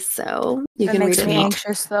already, so you That can read makes it. me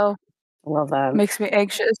anxious, though. Love that. Makes me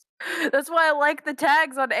anxious. That's why I like the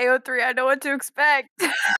tags on AO3. I know what to expect.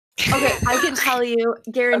 Okay, I can tell you,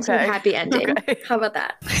 guaranteed happy ending. Okay. How about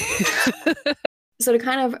that? So to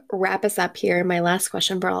kind of wrap us up here, my last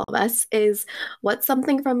question for all of us is, what's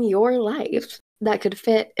something from your life that could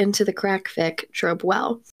fit into the crack fic trope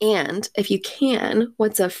well? And if you can,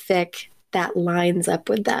 what's a fic that lines up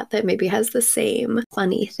with that maybe has the same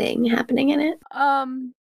funny thing happening in it?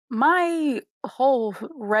 My whole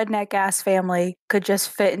redneck ass family could just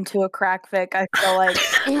fit into a crack fic. I feel like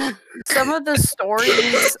some of the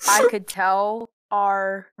stories I could tell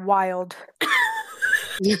are wild.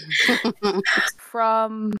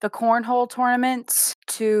 From the cornhole tournaments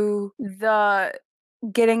to the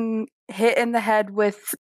getting hit in the head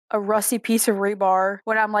with a rusty piece of rebar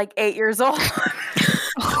when I'm like 8 years old.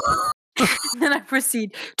 Then I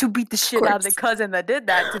proceed to beat the shit out of the cousin that did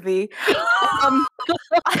that to me.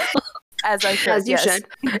 As I should. As you should.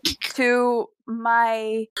 To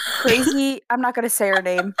my crazy, I'm not going to say her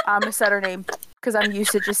name. I'm going to set her name because I'm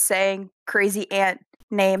used to just saying crazy aunt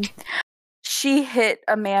name. She hit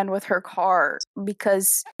a man with her car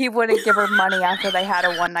because he wouldn't give her money after they had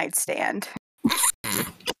a one-night stand.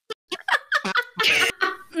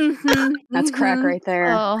 That's crack right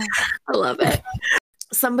there. Oh. I love it.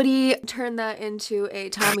 Somebody turned that into a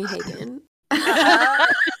Tommy Hagen.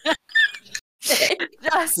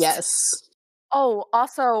 Yes. Oh,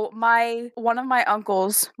 also, one of my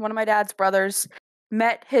uncles, one of my dad's brothers,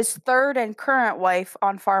 met his third and current wife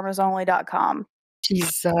on farmersonly.com.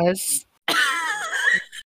 Jesus.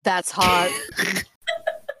 That's hot.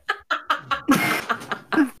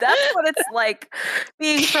 That's what it's like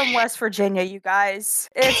being from West Virginia, you guys.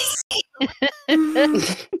 It's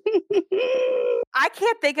I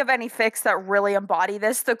can't think of any fics that really embody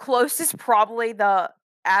this. The closest probably the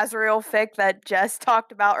Azrael fic that Jess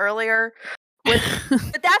talked about earlier. But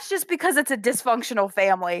that's just because it's a dysfunctional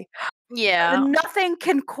family. Yeah. Nothing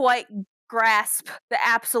can quite grasp the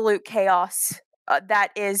absolute chaos that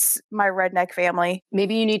is my redneck family.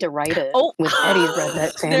 Maybe you need to write it with Oh. Eddie's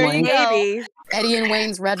redneck family. There you go. Maybe. Eddie and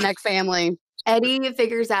Wayne's redneck family. Eddie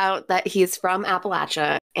figures out that he's from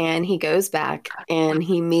Appalachia and he goes back and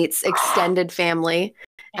he meets extended family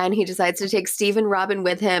and he decides to take Steve and Robin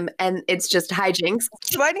with him and it's just hijinks.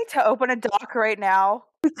 Do I need to open a doc right now?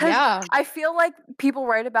 Because Yeah. I feel like people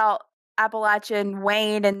write about Appalachian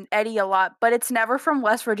Wayne and Eddie a lot, but it's never from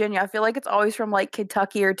West Virginia. I feel like it's always from like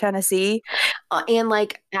Kentucky or Tennessee. And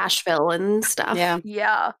like Asheville and stuff. Yeah.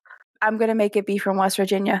 Yeah. I'm going to make it be from West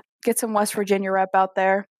Virginia. Get some West Virginia rep out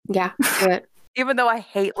there. Yeah, do it. Even though I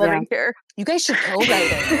hate living here. You guys should co-write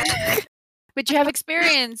it. But you have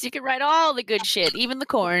experience. You can write all the good shit, even the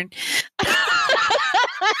corn.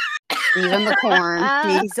 Even the corn.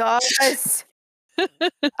 Jesus.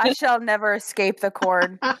 I shall never escape the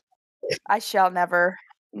corn. I shall never.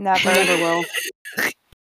 Never. You never will.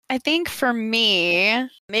 I think for me, it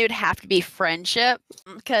would have to be friendship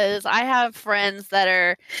because I have friends that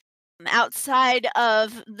are outside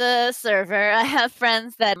of the server. I have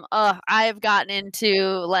friends that I've gotten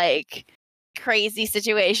into like crazy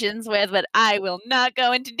situations with, but I will not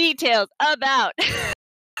go into details about.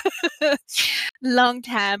 Long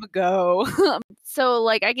time ago. So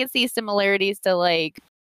like I can see similarities to like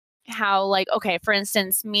how like, okay, for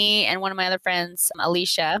instance, me and one of my other friends,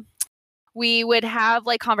 Alicia, we would have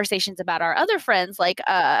like conversations about our other friends, like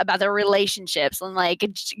about their relationships and like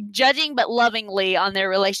judging but lovingly on their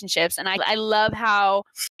relationships. And I love how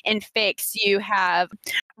in Fics you have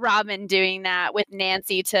Robin doing that with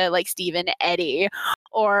Nancy to like Steve and Eddie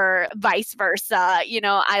or vice versa. You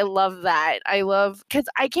know, I love that. I love because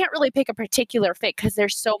I can't really pick a particular fic because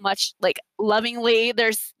there's so much like lovingly.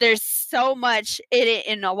 There's so much in it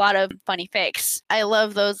in a lot of funny fics. I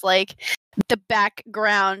love those like the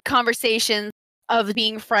background conversations of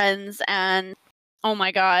being friends and oh my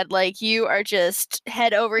god, like you are just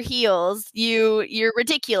head over heels. You're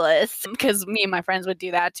ridiculous because me and my friends would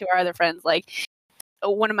do that to our other friends. Like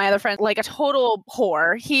one of my other friends, like a total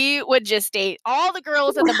whore. He would just date all the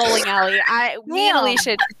girls at the bowling alley. Me and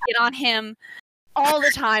Alicia just get on him all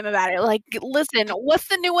the time about it. Like, listen, what's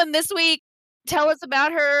the new one this week? Tell us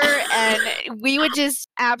about her. And we would just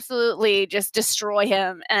absolutely just destroy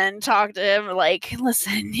him and talk to him like,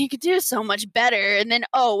 listen, he could do so much better. And then,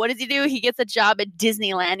 what does he do? He gets a job at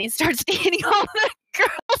Disneyland. He starts dating all the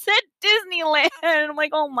girls at Disneyland. I'm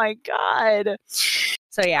like, oh my God.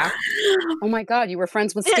 So yeah. Oh my God, you were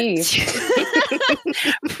friends with Steve.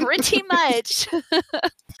 Pretty much.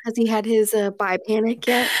 Has he had his bi panic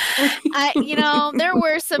yet? There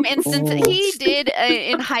were some instances he did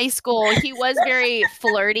in high school. He was very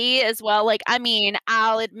flirty as well. Like, I mean,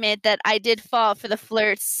 I'll admit that I did fall for the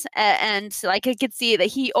flirts, and like I could see that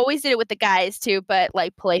he always did it with the guys too, but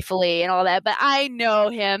like playfully and all that. But I know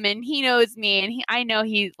him, and he knows me, and I know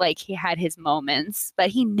he had his moments, but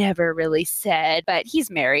he never really said. But he's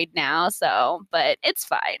married now, so but it's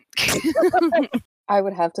fine. I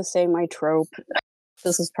would have to say my trope.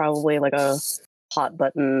 This is probably like a hot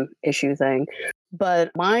button issue thing, but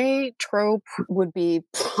my trope would be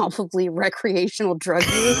probably recreational drug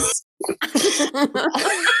use.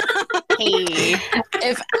 Hey,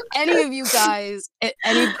 if any of you guys,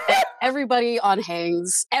 everybody on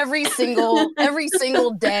Hangs, every single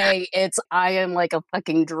day, I am like a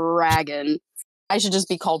fucking dragon. I should just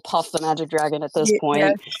be called Puff the Magic Dragon at this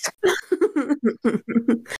point. Yes.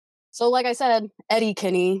 So, like I said, Eddie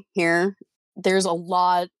Kinney here. There's a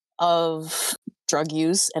lot of drug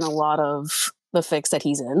use and a lot of the fics that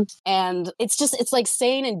he's in. And it's like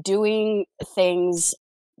saying and doing things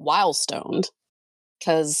while stoned.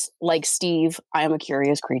 Because like Steve, I am a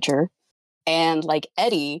curious creature. And like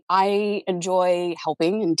Eddie, I enjoy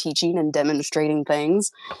helping and teaching and demonstrating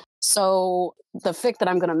things. So the fic that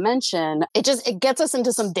I'm going to mention, it gets us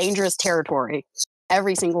into some dangerous territory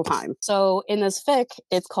every single time. So in this fic,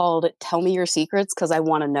 it's called Tell Me Your Secrets Because I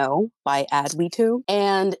Want to Know by Adley2.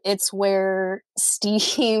 And it's where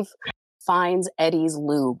Steve finds Eddie's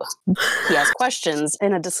lube. He has questions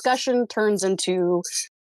and a discussion turns into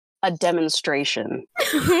a demonstration.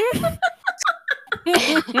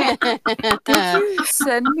 Did you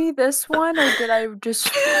send me this one, or did I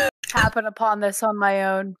just happen upon this on my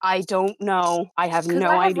own? I don't know. I have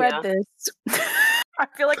no I have idea. read this. I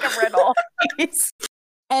feel like I've read all these.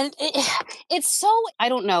 And it's so, I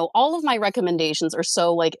don't know, all of my recommendations are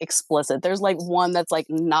so like explicit. There's like one that's like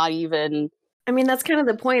not even. I mean, that's kind of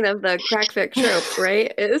the point of the crack fic trope,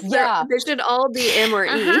 right? They should all be M or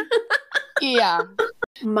E. Yeah.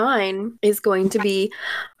 Mine is going to be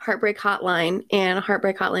Heartbreak Hotline and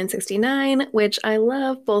Heartbreak Hotline 69, which I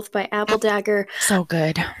love, both by Apple Dagger. so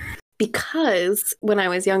good. Because when I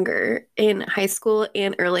was younger, in high school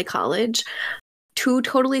and early college, two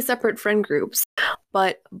totally separate friend groups,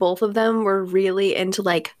 but both of them were really into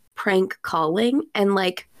like prank calling and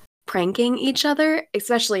like pranking each other.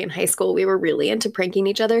 Especially in high school, we were really into pranking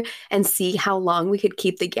each other and see how long we could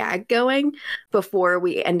keep the gag going before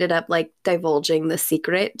we ended up like divulging the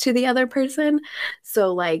secret to the other person.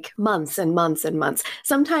 So like months and months and months.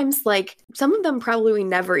 Sometimes like some of them probably we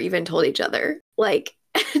never even told each other. Like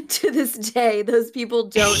to this day, those people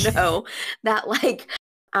don't know that like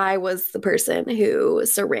I was the person who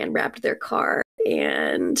saran wrapped their car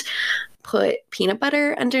and put peanut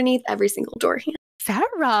butter underneath every single door handle.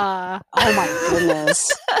 Sarah. Oh my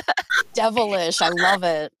goodness. Devilish. I love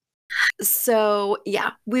it. So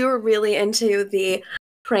yeah, we were really into the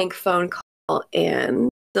prank phone call and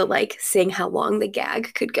the like seeing how long the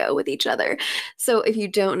gag could go with each other. So if you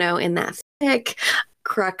don't know, in that fic,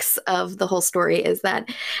 crux of the whole story is that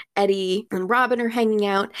Eddie and Robin are hanging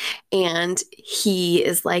out and he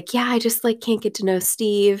is like, yeah, I just like can't get to know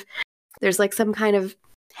Steve. There's like some kind of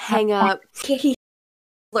hang up. He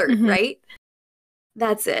flirt, right?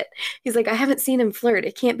 That's it. He's like, I haven't seen him flirt.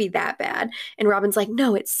 It can't be that bad. And Robin's like,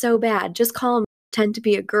 no, it's so bad. Just call him, pretend to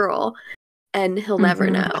be a girl, and he'll never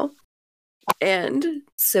know. And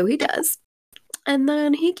so he does. And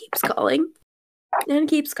then he keeps calling and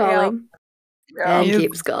keeps calling and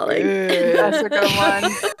keeps calling. That's a good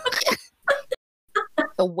one.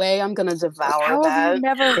 The way I'm going to devour How that have you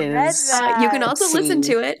never read is that? You can also listen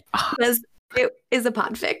to it because it is a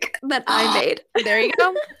podfic that I made. There you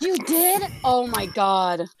go. You did? Oh my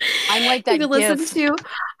God. I'm like that You can listen gift. to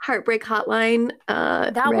Heartbreak Hotline.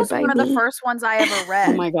 That read was by one of the me. first ones I ever read.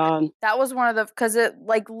 Oh my God. That was one of the, because it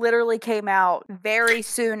like literally came out very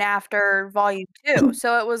soon after volume 2.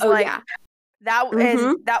 So it was that,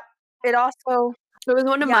 and that, it also, It was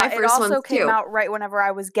one of my first ones it also came too. out right whenever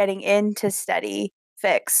I was getting into steady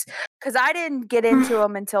fics, because I didn't get into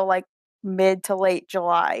them until like mid to late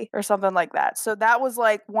July or something like that. So that was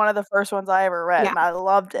like one of the first ones I ever read, and I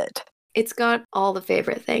loved it. It's got all the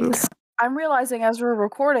favorite things. I'm realizing as we're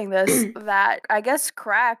recording this that I guess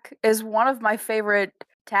crack is one of my favorite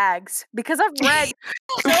tags because I've read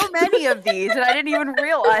so many of these and I didn't even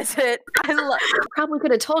realize it. Probably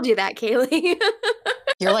could have told you that, Kaylee.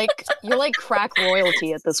 You're like crack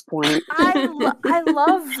royalty at this point. I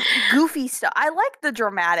love goofy stuff. I like the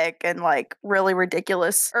dramatic and like really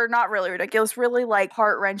ridiculous, or not really ridiculous, really like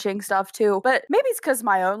heart-wrenching stuff too. But maybe it's because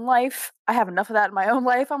my own life, I have enough of that in my own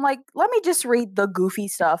life. I'm like, let me just read the goofy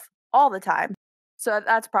stuff all the time. So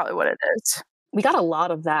that's probably what it is. We got a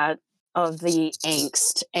lot of that, of the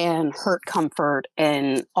angst and hurt comfort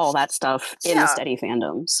and all that stuff in the steady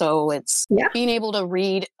fandom. So it's being able to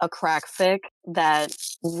read a crack fic that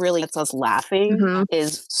really gets us laughing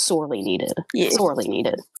is sorely needed. Sorely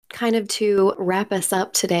needed. Kind of to wrap us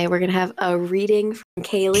up today, we're going to have a reading from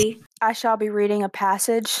Kaylee. I shall be reading a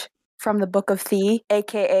passage from the Book of Thee,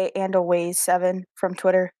 aka Andalways7 from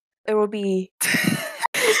Twitter. It will be...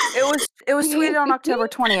 It was tweeted on October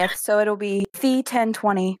 20th, so it'll be Thee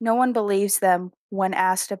 1020. No one believes them when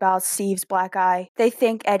asked about Steve's black eye. They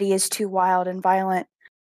think Eddie is too wild and violent.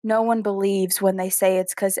 No one believes when they say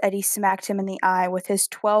it's because Eddie smacked him in the eye with his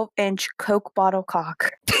 12-inch Coke bottle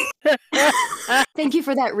cock. Thank you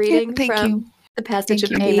for that reading from the passage of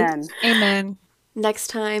Thee. Amen. Amen. Next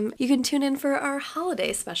time, you can tune in for our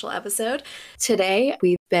holiday special episode. Today,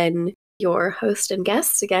 we've been your host and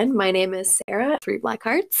guests again. My name is Sarah, 3 Black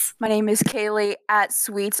Hearts. My name is Kaylee at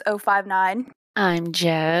Sweets059. I'm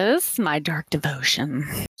Jess, my dark devotion.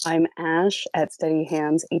 I'm Ash at Steady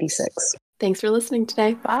Hands 86. Thanks for listening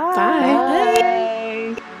today. Bye.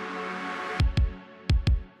 Bye.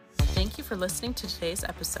 Thank you for listening to today's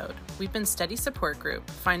episode. We've been Steady Support Group.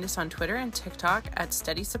 Find us on Twitter and TikTok at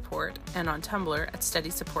Steady Support and on Tumblr at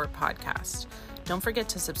Steady Support Podcast. Don't forget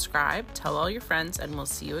to subscribe, tell all your friends, and we'll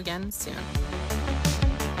see you again soon.